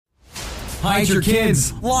hide your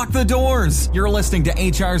kids, lock the doors. You're listening to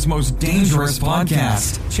HR's most dangerous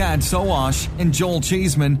podcast. Chad Sowash and Joel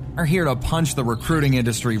Cheeseman are here to punch the recruiting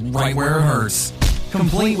industry right where it hurts.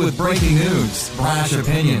 Complete with breaking news, brash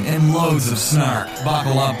opinion, and loads of snark.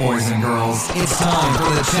 Buckle up, boys and girls. It's time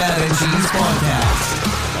for the Chad and Cheese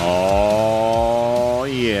Podcast. Oh,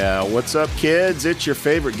 yeah. What's up, kids? It's your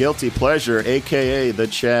favorite guilty pleasure, a.k.a. the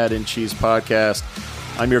Chad and Cheese Podcast.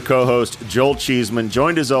 I'm your co-host, Joel Cheeseman,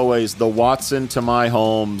 joined as always, the Watson to my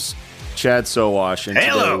Holmes, Chad Sowash. And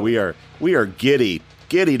Hello. today we are giddy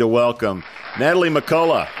to welcome Natalie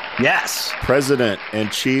McCullough. Yes. President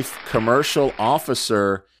and Chief Commercial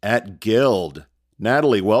Officer at Guild.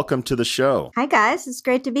 Natalie, welcome to the show. Hi, guys. It's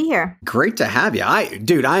great to be here. Great to have you. I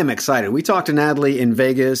am excited. We talked to Natalie in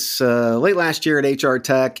Vegas late last year at HR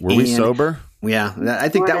Tech. Were we sober? Yeah, I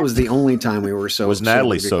think that was the only time we were sober. Was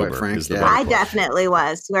Natalie sober? Quite frank. Yeah. I definitely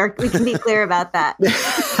was. We can be clear about that.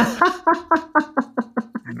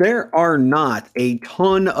 There are not a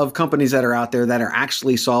ton of companies that are out there that are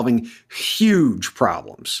actually solving huge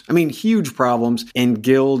problems. I mean, huge problems, and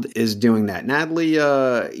Guild is doing that. Natalie,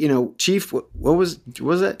 Chief, what was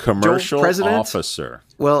it? Commercial President? Officer.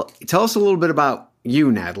 Well, tell us a little bit about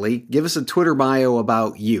you, Natalie. Give us a Twitter bio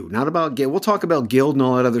about you, not about Guild. We'll talk about Guild and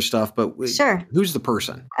all that other stuff, but Sure. Who's the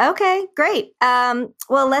person? Okay, great.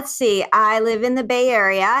 Well, let's see. I live in the Bay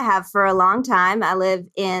Area. I have for a long time. I live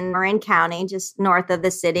in Marin County, just north of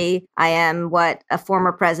the city. I am what a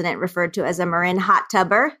former president referred to as a Marin hot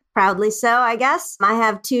tubber. Proudly so, I guess. I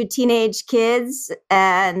have 2 teenage kids,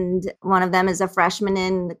 and one of them is a freshman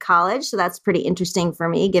in college. So that's pretty interesting for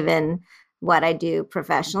me, given what I do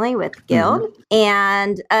professionally with Guild. Mm-hmm.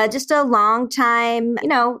 And just a long time,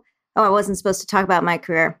 I wasn't supposed to talk about my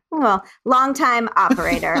career. Well, long time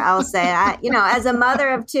operator, I'll say. As a mother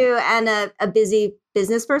of 2 and a busy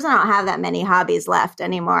business person, I don't have that many hobbies left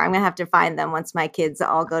anymore. I'm going to have to find them once my kids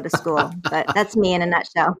all go to school. But that's me in a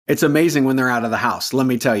nutshell. It's amazing when they're out of the house. Let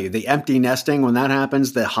me tell you, the empty nesting, when that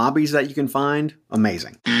happens, the hobbies that you can find,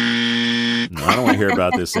 amazing. No, I don't want to hear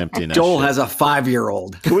about this empty nest. Joel has a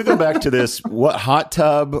 5-year-old. Can we go back to this? What hot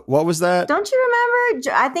tub? What was that? Don't you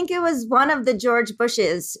remember? I think it was one of the George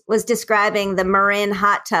Bushes was describing the Marin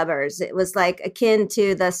hot tubbers. It was like akin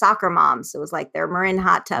to the soccer moms. It was like they're Marin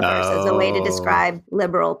hot tubbers as a way to describe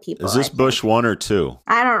liberal people. Is this Bush 1 or 2?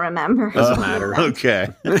 I don't remember. Doesn't matter. Okay.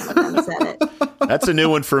 Said it. That's a new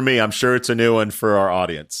one for me. I'm sure it's a new one for our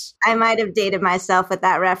audience. I might have dated myself with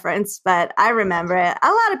that reference, but I remember it. A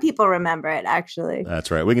lot of people remember it, actually.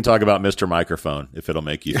 That's right. We can talk about Mr. Microphone if it'll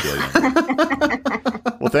make you feel young.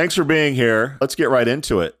 Well, thanks for being here. Let's get right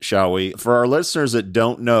into it, shall we? For our listeners that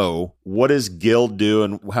don't know, what does Guild do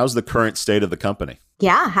and how's the current state of the company?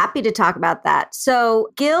 Yeah, happy to talk about that. So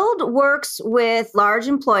Guild works with large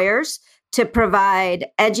employers to provide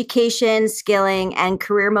education, skilling, and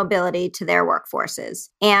career mobility to their workforces.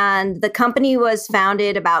 And the company was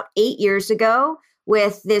founded about 8 years ago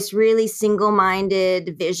with this really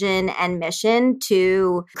single-minded vision and mission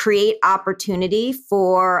to create opportunity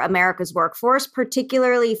for America's workforce,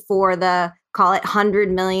 particularly for the, call it 100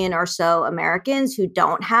 million or so Americans who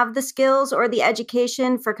don't have the skills or the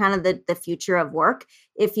education for kind of the future of work,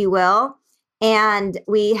 if you will. And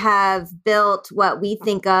we have built what we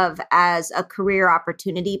think of as a career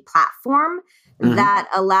opportunity platform that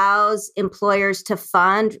allows employers to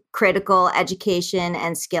fund critical education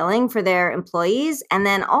and skilling for their employees, and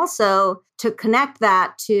then also to connect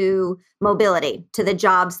that to mobility, to the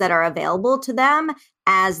jobs that are available to them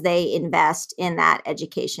as they invest in that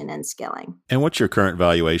education and skilling. And what's your current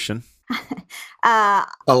valuation? A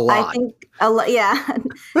lot. I think yeah.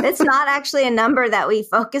 It's not actually a number that we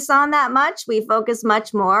focus on that much. We focus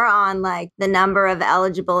much more on like the number of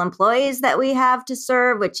eligible employees that we have to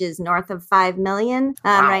serve, which is north of 5 million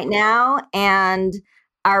right now. And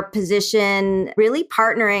our position really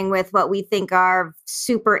partnering with what we think are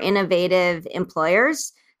super innovative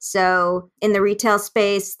employers. So in the retail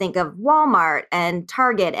space, think of Walmart and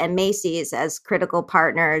Target and Macy's as critical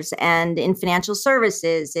partners. And in financial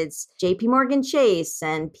services, it's JP Morgan Chase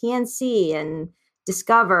and PNC and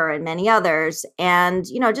Discover and many others. And,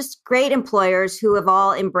 just great employers who have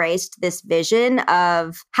all embraced this vision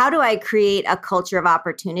of how do I create a culture of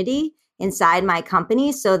opportunity inside my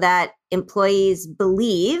company so that employees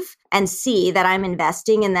believe and see that I'm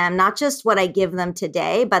investing in them, not just what I give them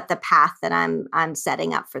today, but the path that I'm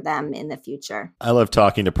setting up for them in the future. I love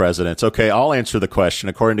talking to presidents. Okay, I'll answer the question.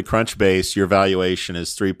 According to Crunchbase, your valuation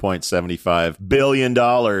is $3.75 billion,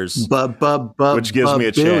 which gives me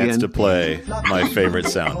a chance to play my favorite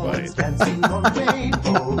soundbite.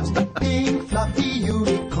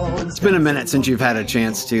 been a minute since you've had a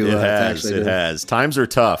chance to actually do it. It has. Times are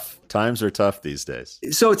tough. Times are tough these days.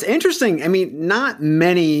 So it's interesting. I mean, not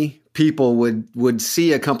many people would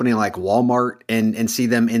see a company like Walmart and see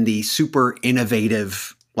them in the super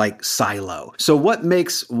innovative like silo. So what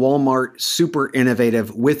makes Walmart super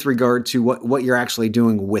innovative with regard to what you're actually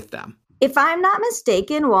doing with them? If I'm not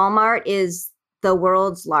mistaken, Walmart is the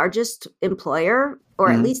world's largest employer, or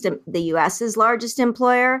at least the US's largest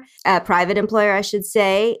employer, private employer, I should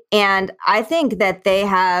say. And I think that they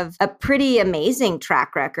have a pretty amazing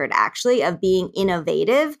track record, actually, of being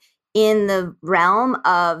innovative in the realm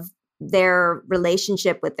of their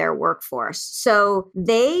relationship with their workforce. So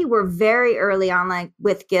they were very early on, like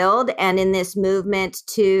with Guild, and in this movement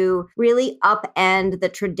to really upend the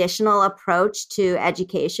traditional approach to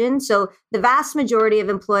education. So the vast majority of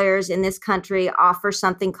employers in this country offer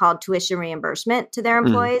something called tuition reimbursement to their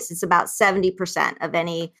employees. It's about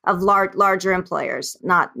 70% of larger employers,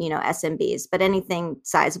 not, SMBs, but anything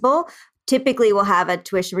sizable typically will have a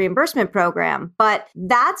tuition reimbursement program. But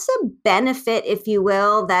that's a benefit, if you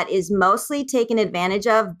will, that is mostly taken advantage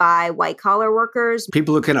of by white collar workers.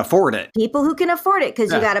 People who can afford it. People who can afford it,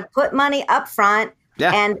 because you got to put money up front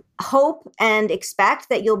and hope and expect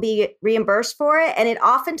that you'll be reimbursed for it. And it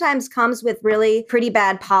oftentimes comes with really pretty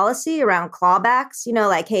bad policy around clawbacks,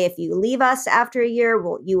 like, hey, if you leave us after a year,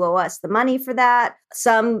 you owe us the money for that.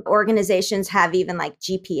 Some organizations have even like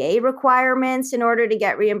GPA requirements in order to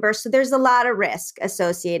get reimbursed. So there's a lot of risk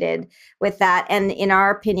associated with that. And in our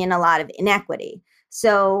opinion, a lot of inequity.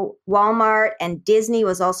 So Walmart and Disney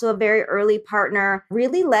was also a very early partner,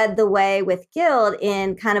 really led the way with Guild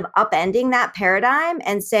in kind of upending that paradigm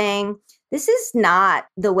and saying, this is not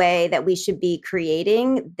the way that we should be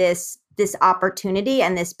creating this opportunity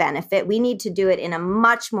and this benefit. We need to do it in a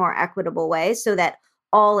much more equitable way so that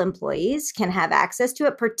all employees can have access to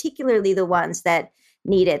it, particularly the ones that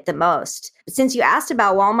need it the most. Since you asked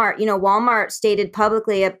about Walmart, Walmart stated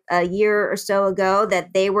publicly a year or so ago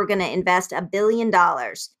that they were going to invest $1 billion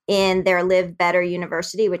in their Live Better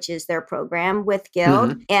University, which is their program with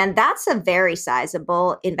Guild. And that's a very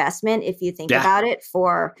sizable investment, if you think about it,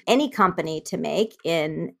 for any company to make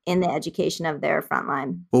in the education of their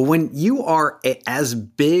frontline. Well, when you are as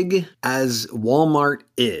big as Walmart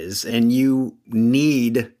is and you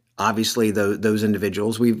need obviously those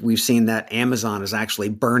individuals, we've seen that Amazon is actually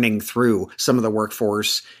burning through some of the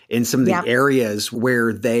workforce in some of the areas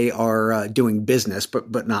where they are doing business,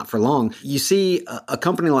 but not for long. You see a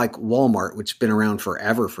company like Walmart, which has been around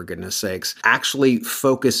forever, for goodness sakes, actually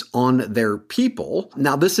focus on their people.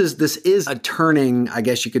 Now, this is a turning, I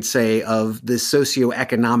guess you could say, of the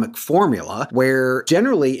socioeconomic formula, where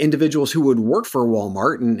generally individuals who would work for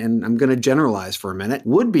Walmart, and I'm going to generalize for a minute,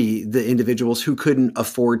 would be the individuals who couldn't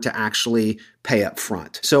afford to actually pay up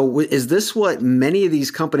front. So is this what many of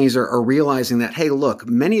these companies are realizing, that, hey, look,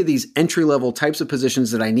 many of these entry-level types of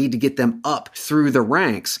positions that I need to get them up through the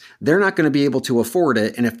ranks, they're not going to be able to afford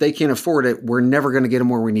it. And if they can't afford it, we're never going to get them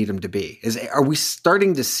where we need them to be. Are we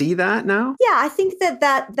starting to see that now? Yeah, I think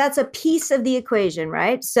that's a piece of the equation,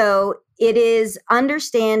 right? So it is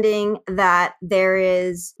understanding that there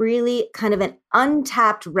is really kind of an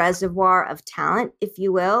untapped reservoir of talent, if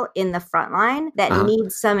you will, in the front line that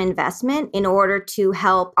needs some investment in order to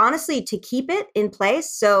help, honestly, to keep it in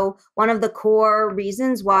place. So one of the core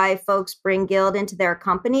reasons why folks bring Guild into their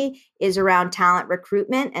company is around talent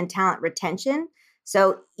recruitment and talent retention.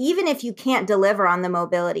 So even if you can't deliver on the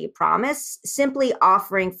mobility promise, simply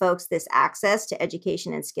offering folks this access to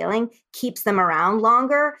education and skilling keeps them around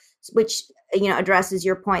longer, which addresses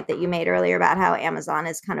your point that you made earlier about how Amazon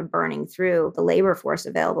is kind of burning through the labor force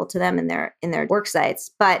available to them in their work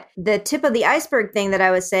sites. But the tip of the iceberg thing that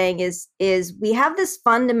I was saying is we have this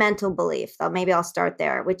fundamental belief, maybe I'll start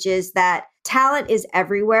there, which is that talent is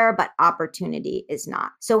everywhere, but opportunity is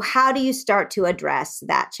not. So how do you start to address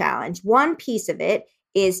that challenge? One piece of it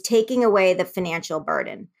is taking away the financial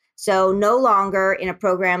burden. So no longer, in a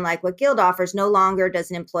program like what Guild offers, no longer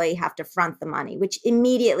does an employee have to front the money, which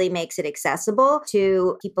immediately makes it accessible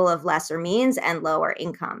to people of lesser means and lower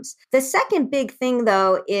incomes. The second big thing,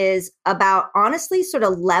 though, is about honestly sort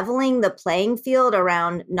of leveling the playing field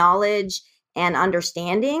around knowledge and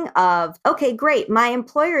understanding of, okay, great, my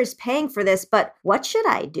employer is paying for this, but what should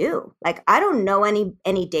I do? Like, I don't know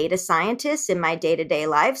any data scientists in my day-to-day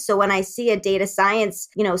life. So when I see a data science,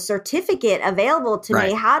 certificate available to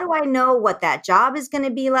me, how do I know what that job is going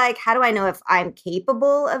to be like? How do I know if I'm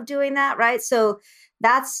capable of doing that? Right. So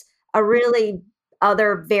that's a really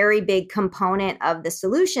other very big component of the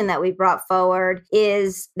solution that we brought forward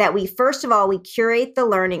is that we, first of all, we curate the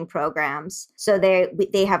learning programs. So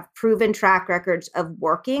they have proven track records of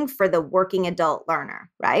working for the working adult learner,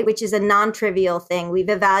 right? Which is a non-trivial thing. We've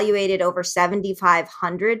evaluated over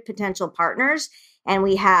 7,500 potential partners, and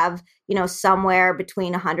we have, somewhere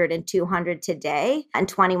between 100 and 200 today, and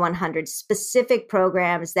 2,100 specific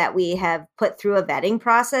programs that we have put through a vetting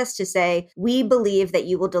process to say, we believe that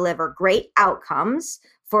you will deliver great outcomes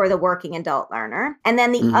for the working adult learner. And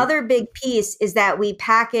then the other big piece is that we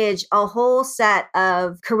package a whole set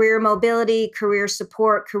of career mobility, career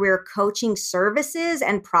support, career coaching services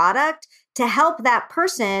and product to help that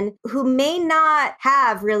person who may not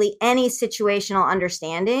have really any situational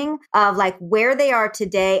understanding of like where they are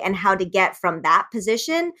today and how to get from that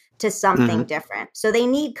position to something different. So they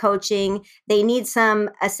need coaching, they need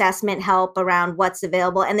some assessment help around what's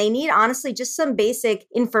available, and they need honestly just some basic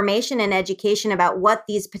information and education about what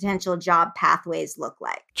these potential job pathways look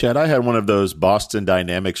like. Chad, I had one of those Boston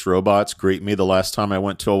Dynamics robots greet me the last time I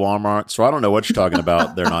went to a Walmart, so I don't know what you're talking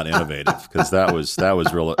about. They're not innovative, because that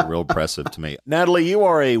was real impressive to me. Natalie, you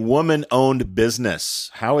are a woman-owned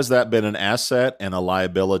business. How has that been an asset and a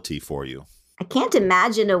liability for you? I can't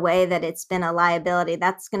imagine a way that it's been a liability.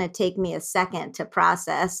 That's going to take me a second to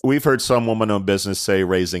process. We've heard some woman-owned business say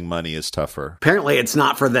raising money is tougher. Apparently, it's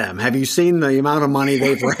not for them. Have you seen the amount of money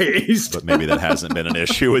they've raised? But maybe that hasn't been an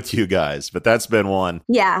issue with you guys, but that's been one.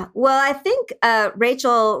 Yeah. Well, I think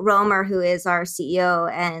Rachel Romer, who is our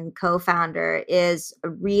CEO and co-founder, is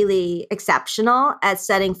really exceptional at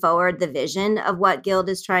setting forward the vision of what Guild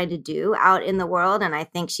is trying to do out in the world. And I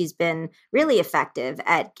think she's been really effective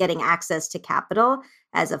at getting access to capital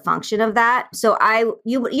as a function of that. So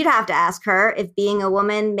you'd have to ask her if being a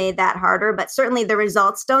woman made that harder, but certainly the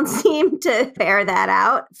results don't seem to bear that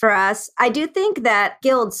out for us. I do think that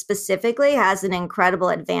Guild specifically has an incredible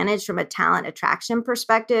advantage from a talent attraction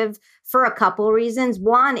perspective for a couple reasons.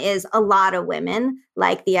 One is a lot of women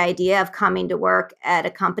like the idea of coming to work at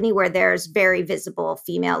a company where there's very visible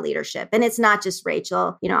female leadership. And it's not just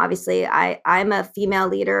Rachel. Obviously I'm a female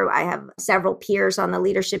leader. I have several peers on the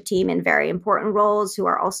leadership team in very important roles who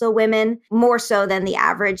are also women, more so than the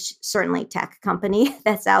average, certainly tech company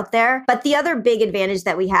that's out there. But the other big advantage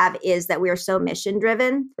that we have is that we are so mission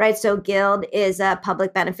driven, right? So Guild is a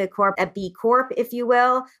public benefit corp, a B Corp, if you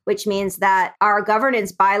will, which means that our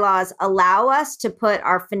governance bylaws allow us to put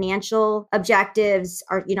our financial objectives,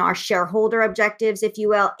 our shareholder objectives, if you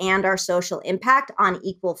will, and our social impact on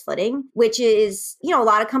equal footing, which is, a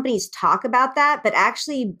lot of companies talk about that, but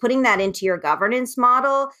actually putting that into your governance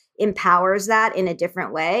model empowers that in a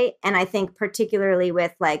different way. And I think particularly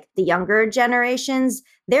with like the younger generations,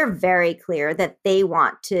 they're very clear that they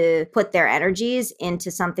want to put their energies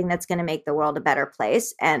into something that's going to make the world a better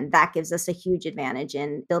place. And that gives us a huge advantage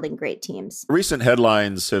in building great teams. Recent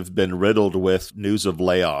headlines have been riddled with news of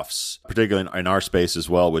layoffs, particularly in our space as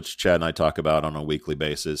well, which Chad and I talk about on a weekly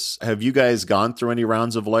basis. Have you guys gone through any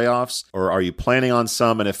rounds of layoffs, or are you planning on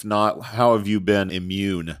some? And if not, how have you been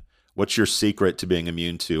immune? What's your secret to being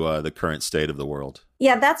immune to the current state of the world?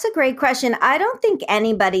 Yeah, that's a great question. I don't think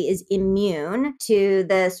anybody is immune to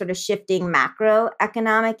the sort of shifting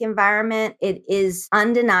macroeconomic environment. It is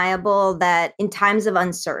undeniable that in times of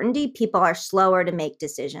uncertainty, people are slower to make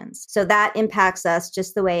decisions. So that impacts us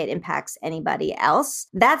just the way it impacts anybody else.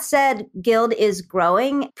 That said, Guild is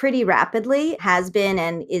growing pretty rapidly, has been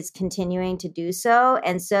and is continuing to do so.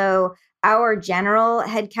 And so our general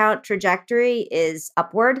headcount trajectory is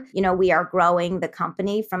upward. We are growing the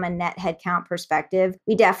company from a net headcount perspective.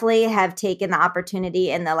 We definitely have taken the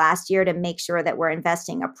opportunity in the last year to make sure that we're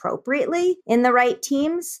investing appropriately in the right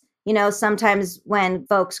teams. Sometimes when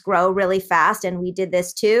folks grow really fast, and we did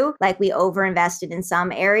this too, like we overinvested in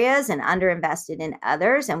some areas and underinvested in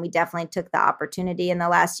others. And we definitely took the opportunity in the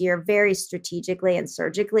last year very strategically and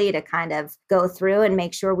surgically to kind of go through and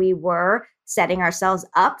make sure we were setting ourselves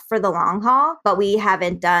up for the long haul, but we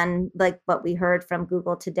haven't done like what we heard from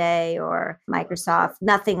Google today or Microsoft,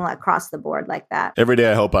 nothing across the board like that. Every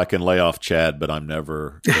day I hope I can lay off Chad, but I'm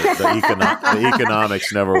never, the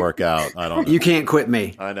economics never work out. I don't know. You can't quit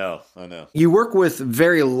me. I know. You work with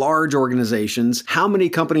very large organizations. How many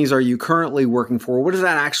companies are you currently working for? What does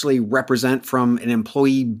that actually represent from an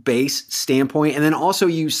employee base standpoint? And then also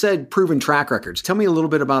you said proven track records. Tell me a little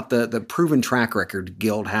bit about the proven track record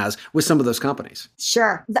Guild has with some of those companies.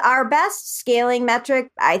 Sure. Our best scaling metric,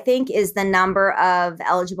 I think, is the number of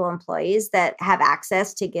eligible employees that have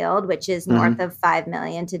access to Guild, which is north of 5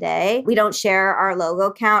 million today. We don't share our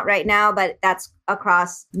logo count right now, but that's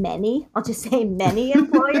across many, I'll just say many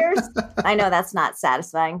employers. I know that's not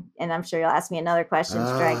satisfying. And I'm sure you'll ask me another question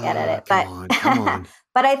after I get at it. Come on.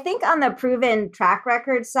 But I think on the proven track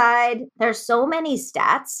record side, there's so many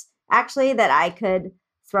stats actually that I could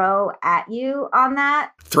throw at you on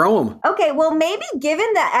that. Throw them. Okay, well, maybe given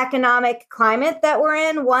the economic climate that we're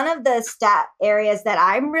in, one of the stat areas that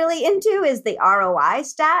I'm really into is the ROI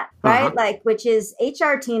stat, right? Like, which is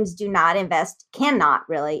HR teams cannot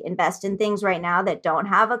really invest in things right now that don't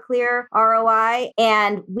have a clear ROI.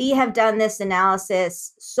 And we have done this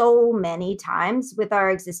analysis so many times with our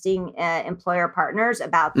existing employer partners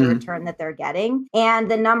about the return that they're getting. And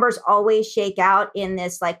the numbers always shake out in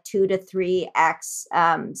this like 2 to 3x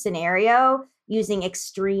scenario using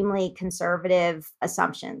extremely conservative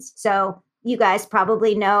assumptions. So you guys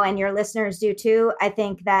probably know, and your listeners do too, I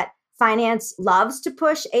think that finance loves to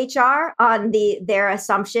push HR on their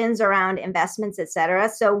assumptions around investments, et cetera.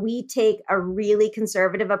 So we take a really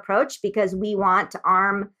conservative approach because we want to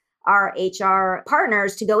arm our HR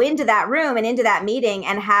partners to go into that room and into that meeting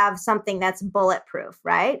and have something that's bulletproof,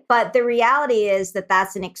 right? But the reality is that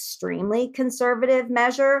that's an extremely conservative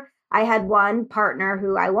measure. I had one partner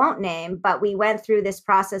who I won't name, but we went through this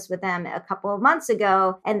process with them a couple of months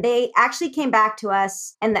ago, and they actually came back to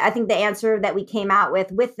us. And I think the answer that we came out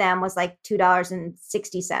with them was like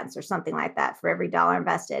 $2.60 or something like that for every dollar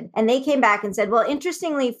invested. And they came back and said, well,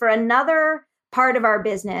 interestingly, for another part of our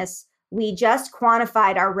business, we just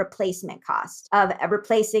quantified our replacement cost of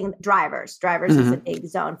replacing drivers. Drivers is a big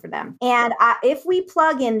zone for them. And if we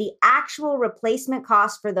plug in the actual replacement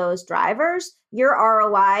cost for those drivers, your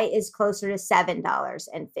ROI is closer to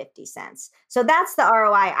 $7.50. So that's the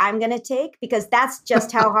ROI I'm going to take because that's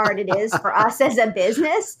just how hard it is for us as a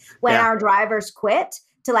business when our drivers quit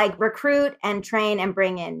to like recruit and train and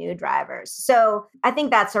bring in new drivers. So I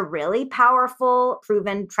think that's a really powerful,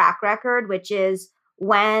 proven track record, which is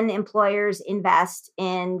when employers invest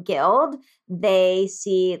in Guild, they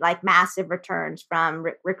see like massive returns from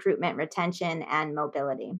recruitment, retention, and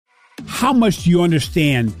mobility. How much do you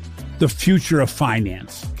understand the future of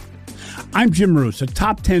finance? I'm Jim Roos, a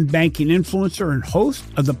top 10 banking influencer and host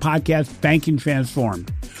of the podcast Banking Transformed,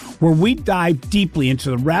 where we dive deeply into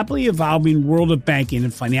the rapidly evolving world of banking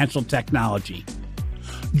and financial technology.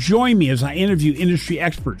 Join me as I interview industry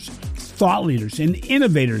experts, thought leaders, and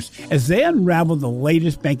innovators as they unravel the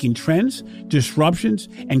latest banking trends, disruptions,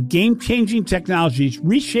 and game-changing technologies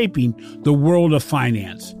reshaping the world of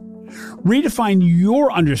finance. Redefine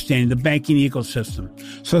your understanding of the banking ecosystem.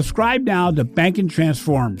 Subscribe now to Banking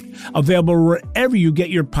Transformed, available wherever you get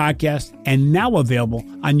your podcasts and now available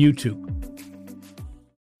on YouTube.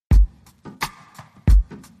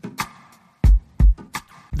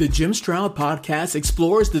 The Jim Stroud Podcast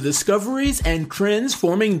explores the discoveries and trends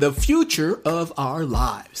forming the future of our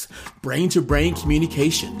lives. Brain-to-brain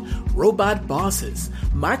communication, robot bosses,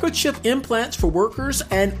 microchip implants for workers,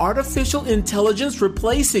 and artificial intelligence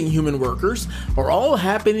replacing human workers are all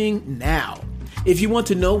happening now. If you want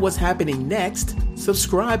to know what's happening next,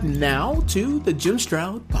 subscribe now to the Jim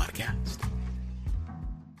Stroud Podcast.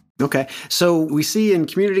 Okay. So we see in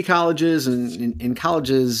community colleges and in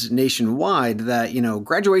colleges nationwide that,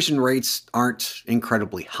 graduation rates aren't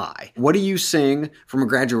incredibly high. What are you seeing from a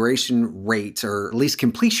graduation rate or at least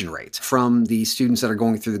completion rate from the students that are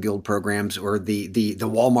going through the Guild programs or the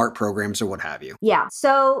Walmart programs or what have you? Yeah.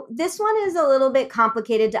 So this one is a little bit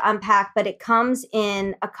complicated to unpack, but it comes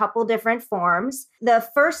in a couple different forms. The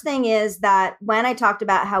first thing is that when I talked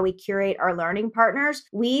about how we curate our learning partners,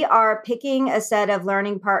 we are picking a set of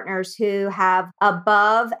learning partners who have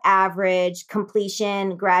above average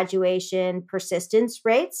completion, graduation, persistence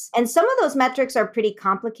rates. And some of those metrics are pretty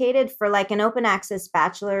complicated. For like an open access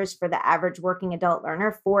bachelor's for the average working adult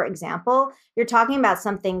learner, for example, you're talking about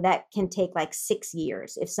something that can take like 6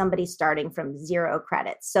 years if somebody's starting from 0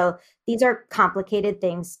 credits. So these are complicated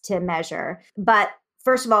things to measure. But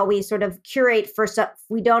first of all, we sort of curate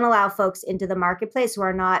we don't allow folks into the marketplace who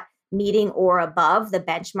are not meeting or above the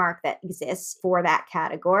benchmark that exists for that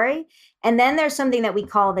category. And then there's something that we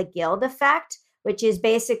call the Guild effect, which is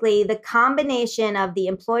basically the combination of the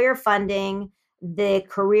employer funding, the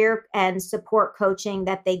career and support coaching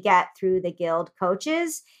that they get through the Guild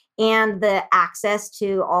coaches, and the access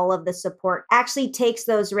to all of the support actually takes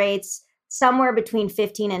those rates somewhere between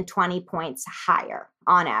 15 and 20 points higher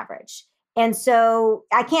on average. And so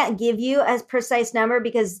I can't give you a precise number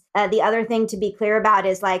because the other thing to be clear about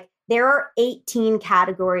is like, there are 18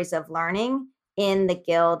 categories of learning in the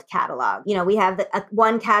Guild catalog. We have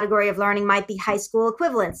one category of learning might be high school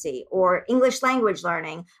equivalency or English language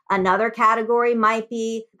learning. Another category might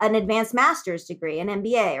be an advanced master's degree, an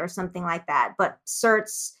MBA or something like that. But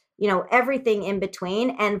certs, everything in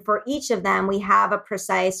between. And for each of them, we have a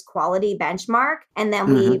precise quality benchmark. And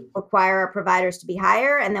then we require our providers to be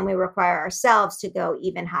higher. And then we require ourselves to go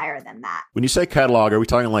even higher than that. When you say catalog, are we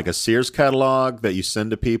talking like a Sears catalog that you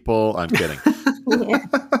send to people? I'm kidding.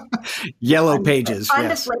 Yellow pages. Fun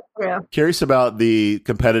Yes. to flip through. Curious about the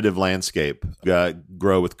competitive landscape.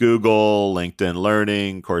 Grow with Google, LinkedIn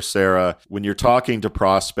Learning, Coursera. When you're talking to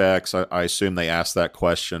prospects, I assume they ask that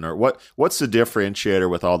question. Or what's the differentiator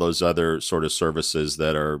with all those other sort of services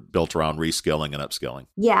that are built around reskilling and upskilling?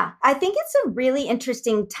 Yeah, I think it's a really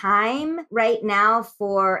interesting time right now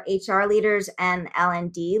for HR leaders and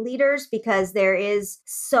L&D leaders because there is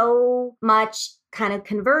so much kind of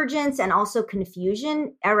convergence and also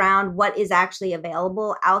confusion around what is actually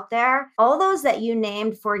available out there. All those that you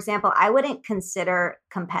named, for example, I wouldn't consider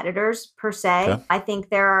competitors per se. Okay. I think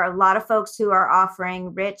there are a lot of folks who are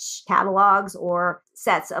offering rich catalogs or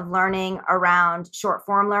sets of learning around short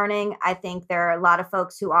form learning. I think there are a lot of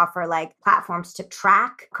folks who offer like platforms to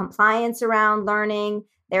track compliance around learning.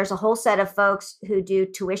 There's a whole set of folks who do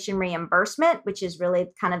tuition reimbursement, which is really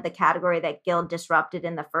kind of the category that Guild disrupted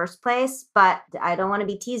in the first place. But I don't want to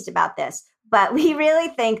be teased about this. But we really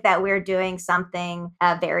think that we're doing something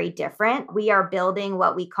very different. We are building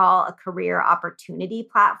what we call a career opportunity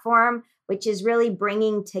platform, which is really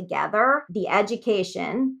bringing together the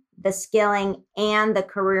education, the skilling, and the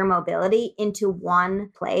career mobility into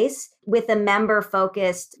one place with a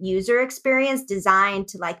member-focused user experience designed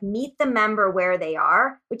to like meet the member where they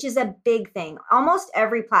are, which is a big thing. Almost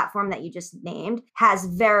every platform that you just named has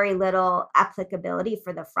very little applicability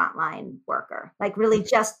for the frontline worker, like really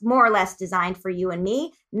just more or less designed for you and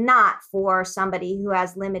me, not for somebody who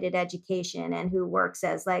has limited education and who works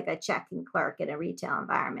as like a checking clerk in a retail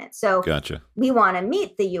environment. So Gotcha. We want to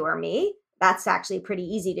meet the you or me. That's actually pretty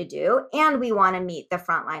easy to do. And we want to meet the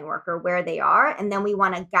frontline worker where they are. And then we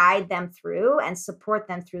want to guide them through and support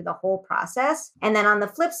them through the whole process. And then on the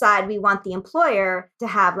flip side, we want the employer to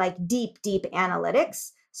have like deep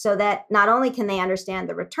analytics so that not only can they understand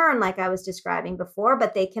the return, like I was describing before,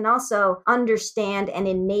 but they can also understand and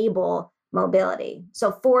enable mobility.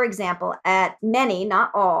 So for example, at many, not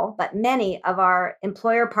all, but many of our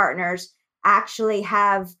employer partners actually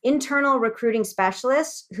have internal recruiting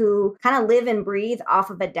specialists who kind of live and breathe off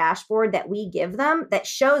of a dashboard that we give them that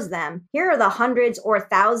shows them, here are the hundreds or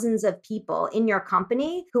thousands of people in your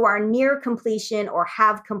company who are near completion or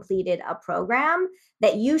have completed a program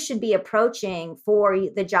that you should be approaching for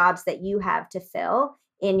the jobs that you have to fill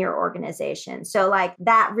in your organization. So like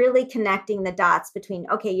that really connecting the dots between,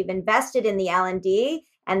 okay, you've invested in the L&D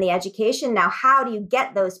and the education. Now, how do you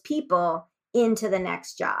get those people into the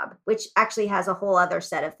next job, which actually has a whole other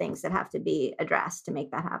set of things that have to be addressed to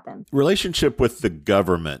make that happen. Relationship with the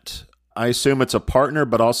government. I assume it's a partner,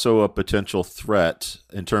 but also a potential threat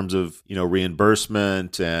in terms of,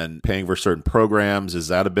 reimbursement and paying for certain programs. Is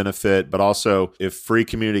that a benefit? But also, if free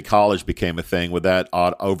community college became a thing, would that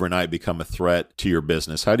overnight become a threat to your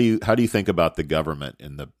business? How do you think about the government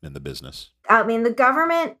in the business? I mean, the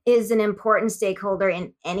government is an important stakeholder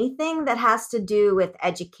in anything that has to do with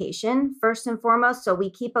education, first and foremost. So we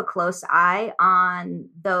keep a close eye on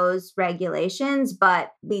those regulations,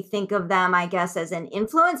 but we think of them, I guess, as an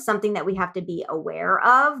influence, something that we have to be aware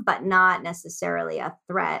of, but not necessarily a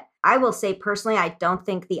threat. I will say personally, I don't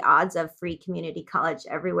think the odds of free community college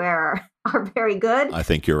everywhere are very good. I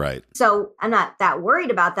think you're right. So I'm not that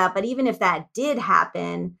worried about that. But even if that did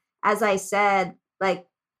happen, as I said, like,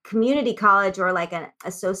 community college or like an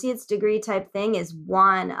associate's degree type thing is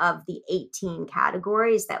one of the 18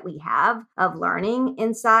 categories that we have of learning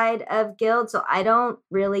inside of Guild. So I don't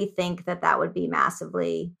really think that would be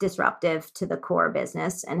massively disruptive to the core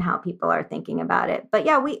business and how people are thinking about it. But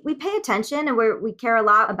yeah, we pay attention and we care a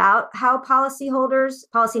lot about how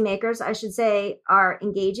policymakers, I should say, are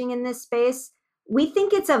engaging in this space. We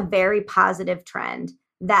think it's a very positive trend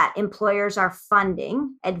that employers are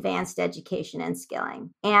funding advanced education and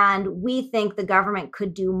skilling. And we think the government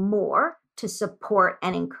could do more to support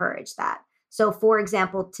and encourage that. So for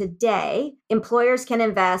example, today, employers can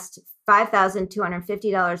invest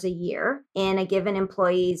 $5,250 a year in a given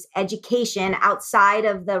employee's education outside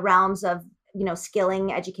of the realms of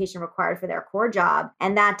skilling education required for their core job.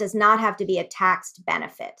 And that does not have to be a taxed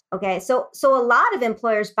benefit. Okay. So a lot of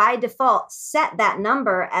employers by default set that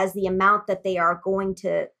number as the amount that they are going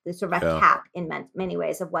to sort of a cap in many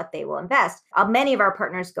ways of what they will invest. Many of our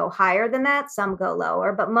partners go higher than that. Some go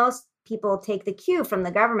lower, but most people take the cue from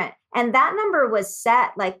the government. And that number was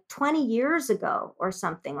set like 20 years ago or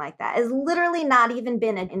something like that. It's literally not even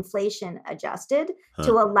been inflation adjusted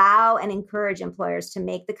to allow and encourage employers to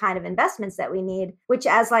make the kind of investments that we need, which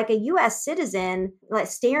as like a US citizen, like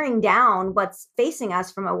staring down what's facing us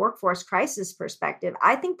from a workforce crisis perspective,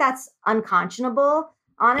 I think that's unconscionable,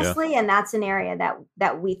 honestly. And that's an area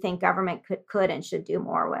that we think government could and should do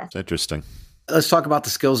more with. Interesting. Let's talk about the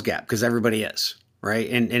skills gap, because everybody is.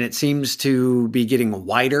 Right. And it seems to be getting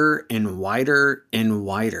wider and wider and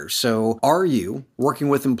wider. So are you working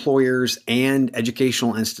with employers and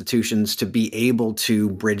educational institutions to be able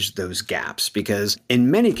to bridge those gaps? Because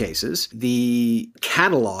in many cases, the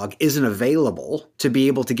catalog isn't available to be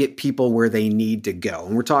able to get people where they need to go.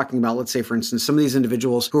 And we're talking about, let's say, for instance, some of these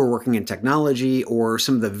individuals who are working in technology or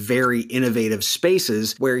some of the very innovative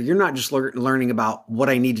spaces where you're not just learning about what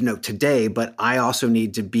I need to know today, but I also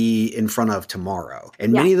need to be in front of tomorrow.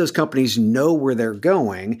 And many of those companies know where they're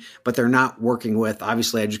going, but they're not working with,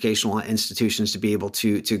 obviously, educational institutions to be able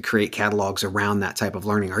to create catalogs around that type of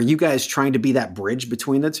learning. Are you guys trying to be that bridge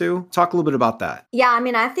between the two? Talk a little bit about that. Yeah, I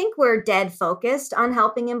mean, I think we're dead focused on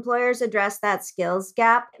helping employers address that skills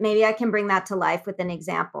gap. Maybe I can bring that to life with an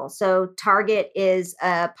example. So Target is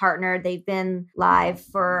a partner. They've been live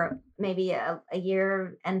for maybe a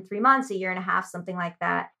year and 3 months, a year and a half, something like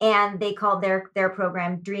that. And they called their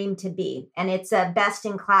program Dream to Be. And it's a best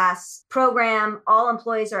in class program. All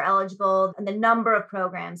employees are eligible. And the number of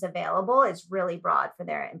programs available is really broad for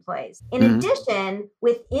their employees. In addition,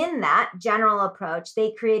 within that general approach,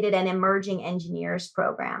 they created an emerging engineers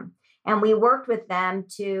program. And we worked with them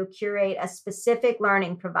to curate a specific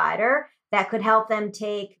learning provider that could help them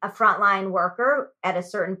take a frontline worker at a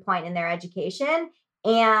certain point in their education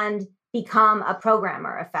and become a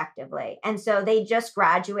programmer effectively. And so they just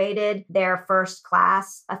graduated their first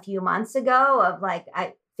class a few months ago of like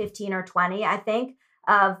 15 or 20, I think,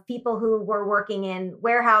 of people who were working in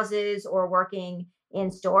warehouses or working in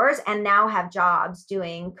stores and now have jobs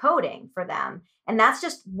doing coding for them. And that's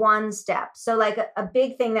just one step. So like a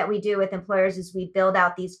big thing that we do with employers is we build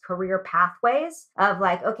out these career pathways of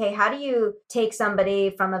like, okay, how do you take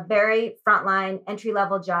somebody from a very frontline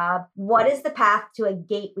entry-level job? What is the path to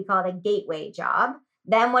we call it a gateway job?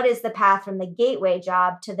 Then what is the path from the gateway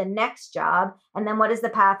job to the next job? And then what is the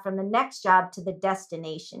path from the next job to the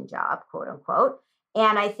destination job, quote unquote?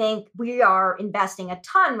 And I think we are investing a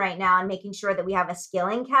ton right now in making sure that we have a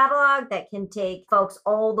skilling catalog that can take folks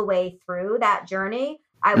all the way through that journey.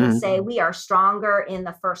 I would say we are stronger in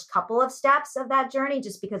the first couple of steps of that journey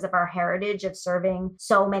just because of our heritage of serving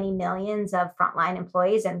so many millions of frontline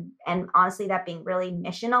employees and honestly, that being really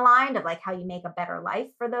mission aligned of like how you make a better life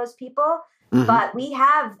for those people. But we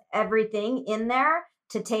have everything in there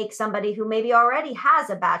to take somebody who maybe already has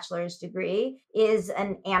a bachelor's degree, is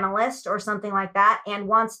an analyst or something like that, and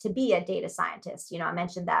wants to be a data scientist. You know, I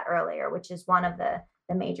mentioned that earlier, which is one of the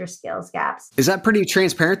major skills gaps. Is that pretty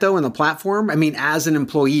transparent though in the platform? I mean, as an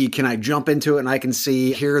employee, can I jump into it and I can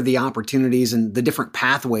see here are the opportunities and the different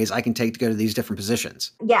pathways I can take to go to these different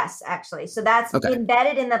positions? Yes, actually. So that's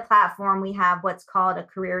embedded in the platform. We have what's called a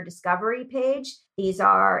career discovery page. These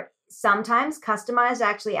are sometimes customized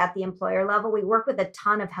actually at the employer level. We work with a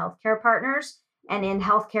ton of healthcare partners. And in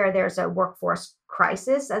healthcare, there's a workforce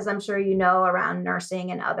crisis, as I'm sure you know, around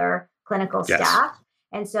nursing and other clinical staff.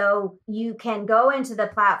 And so you can go into the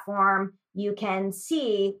platform, you can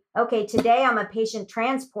see, okay, today I'm a patient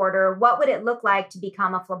transporter. What would it look like to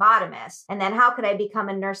become a phlebotomist? And then how could I become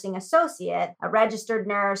a nursing associate, a registered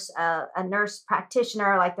nurse, a nurse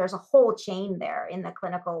practitioner? Like there's a whole chain there in the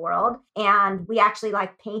clinical world. And we actually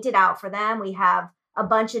like paint it out for them. We have a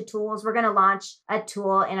bunch of tools. We're going to launch a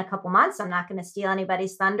tool in a couple months. I'm not going to steal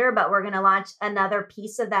anybody's thunder, but we're going to launch another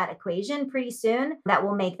piece of that equation pretty soon that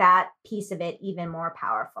will make that piece of it even more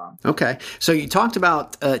powerful. Okay. So you talked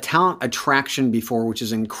about talent attraction before, which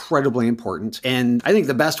is incredibly important. And I think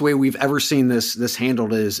the best way we've ever seen this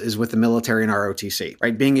handled is with the military and ROTC,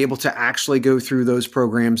 right? Being able to actually go through those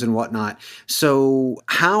programs and whatnot. So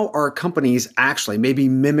how are companies actually maybe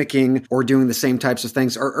mimicking or doing the same types of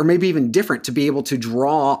things or maybe even different to be able to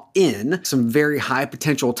draw in some very high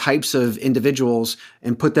potential types of individuals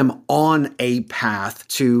and put them on a path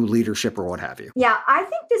to leadership or what have you? Yeah, I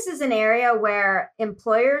think this is an area where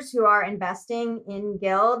employers who are investing in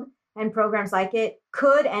Guild and programs like it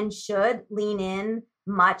could and should lean in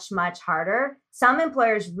much, much harder. Some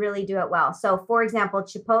employers really do it well. So for example,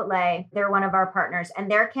 Chipotle, they're one of our partners, and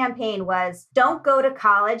their campaign was, don't go to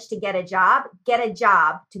college to get a job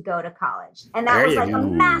to go to college. And that was like a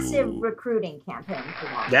massive recruiting campaign for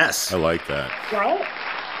them. Yes. I like that. Right?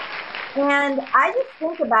 And I just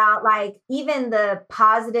think about like even the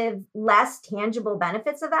positive, less tangible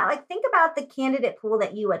benefits of that. Like think about the candidate pool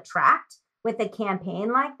that you attract with a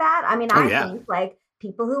campaign like that. I mean, think like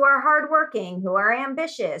people who are hardworking, who are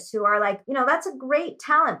ambitious, who are like, that's a great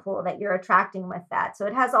talent pool that you're attracting with that. So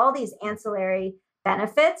it has all these ancillary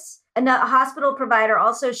benefits. And a hospital provider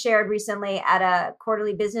also shared recently at a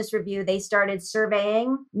quarterly business review, they started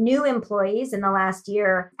surveying new employees in the last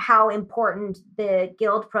year, how important the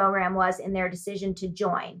Guild program was in their decision to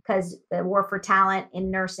join, because the war for talent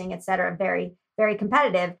in nursing, et cetera, very, very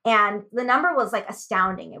competitive. And the number was like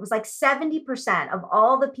astounding. It was like 70% of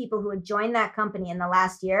all the people who had joined that company in the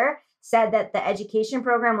last year said that the education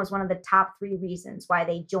program was one of the top 3 reasons why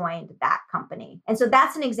they joined that company. And so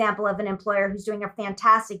that's an example of an employer who's doing a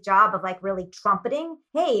fantastic job of like really trumpeting,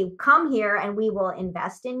 hey, come here and we will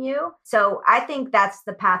invest in you. So I think that's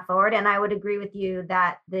the path forward. And I would agree with you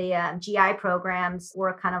that the GI programs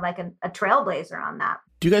were kind of like a trailblazer on that.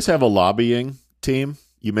 Do you guys have a lobbying team?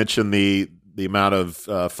 You mentioned the amount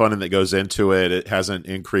of funding that goes into it. It hasn't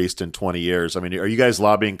increased in 20 years. I mean, are you guys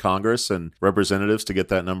lobbying Congress and representatives to get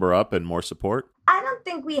that number up and more support? I don't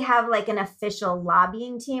think we have like an official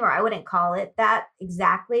lobbying team, or I wouldn't call it that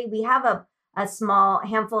exactly. We have a small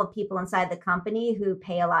handful of people inside the company who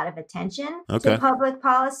pay a lot of attention to public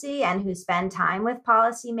policy and who spend time with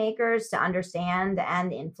policymakers to understand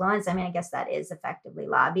and influence. I mean, I guess that is effectively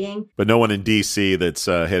lobbying. But no one in D.C. that's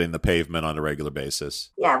hitting the pavement on a regular basis.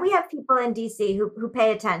 Yeah, we have people in D.C. who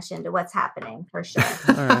pay attention to what's happening, for sure.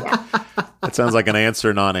 All right. Yeah. That sounds like an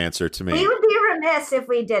answer, non-answer to me. We would be remiss if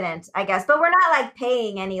we didn't, I guess. But we're not like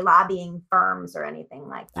paying any lobbying firms or anything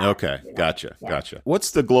like that. Okay, Gotcha.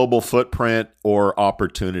 What's the global footprint or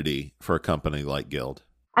opportunity for a company like Guild?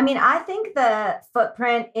 I mean, I think the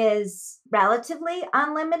footprint is relatively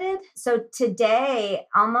unlimited. So today,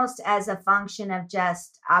 almost as a function of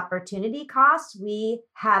just opportunity cost, we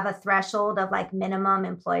have a threshold of like minimum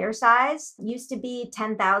employer size. Used to be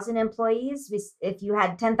 10,000 employees. If you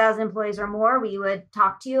had 10,000 employees or more, we would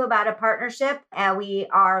talk to you about a partnership. And we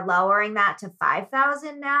are lowering that to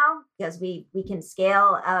 5,000 now because we can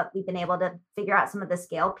scale up. We've been able to figure out some of the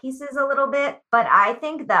scale pieces a little bit. But I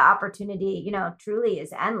think the opportunity, truly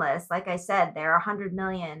is endless. Like I said, there are 100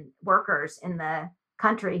 million workers in the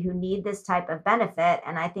country who need this type of benefit.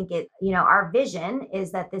 And I think our vision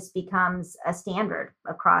is that this becomes a standard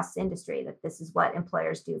across industry, that this is what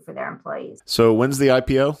employers do for their employees. So when's the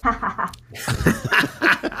IPO?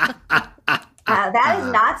 That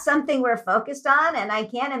is not something we're focused on. And I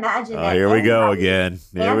can't imagine that. Here we go again.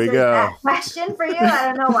 Here we go. That question for you. I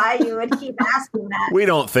don't know why you would keep asking that. We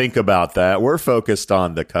don't think about that. We're focused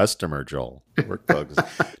on the customer, Joel. We're focused.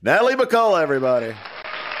 Natalie McCullough, everybody.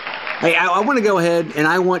 Hey, I want to go ahead and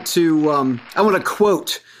I want to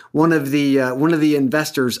quote one of the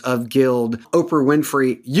investors of Guild, Oprah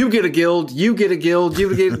Winfrey. You get a Guild, you get a Guild,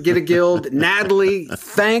 you get a Guild. Natalie,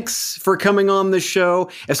 thanks for coming on the show.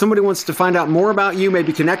 If somebody wants to find out more about you,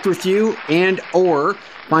 maybe connect with you and or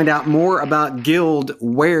find out more about Guild,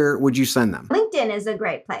 where would you send them? LinkedIn is a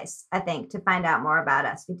great place, I think, to find out more about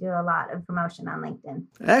us. We do a lot of promotion on LinkedIn.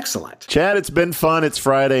 Excellent. Chad, it's been fun. It's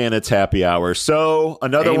Friday and it's happy hour. So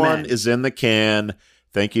another one is in the can.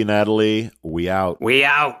 Thank you, Natalie. We out. We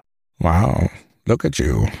out. Wow. Look at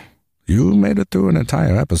you. You made it through an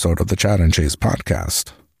entire episode of the Chad and Cheese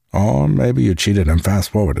podcast. Or maybe you cheated and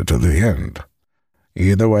fast-forwarded to the end.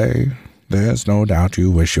 Either way, there's no doubt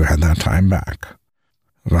you wish you had that time back.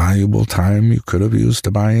 Valuable time you could have used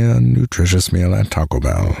to buy a nutritious meal at Taco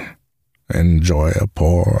Bell, enjoy a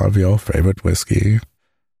pour of your favorite whiskey,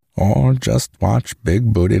 or just watch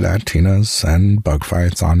big booty Latinas and bug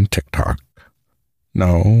fights on TikTok.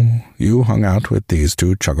 No, you hung out with these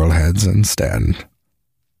two chuckleheads instead.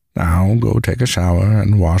 Now go take a shower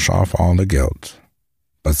and wash off all the guilt.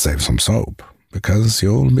 But save some soap, because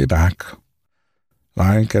you'll be back.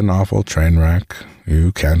 Like an awful train wreck,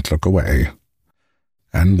 you can't look away.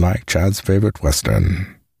 And like Chad's favorite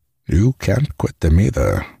Western, you can't quit them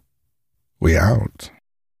either. We out.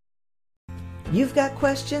 You've got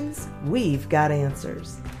questions, we've got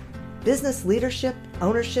answers. Business leadership,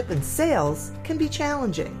 ownership, and sales can be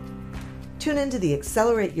challenging. Tune into the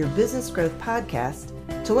Accelerate Your Business Growth podcast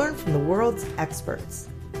to learn from the world's experts.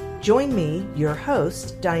 Join me, your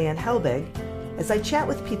host, Diane Helbig, as I chat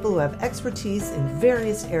with people who have expertise in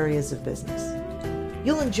various areas of business.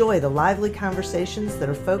 You'll enjoy the lively conversations that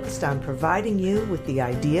are focused on providing you with the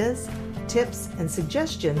ideas, tips, and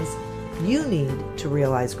suggestions you need to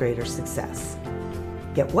realize greater success.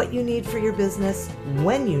 Get what you need for your business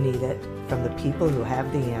when you need it from the people who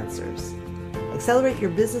have the answers. Accelerate Your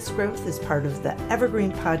Business Growth is part of the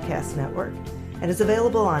Evergreen Podcast Network and is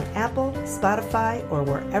available on Apple, Spotify, or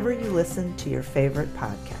wherever you listen to your favorite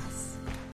podcast.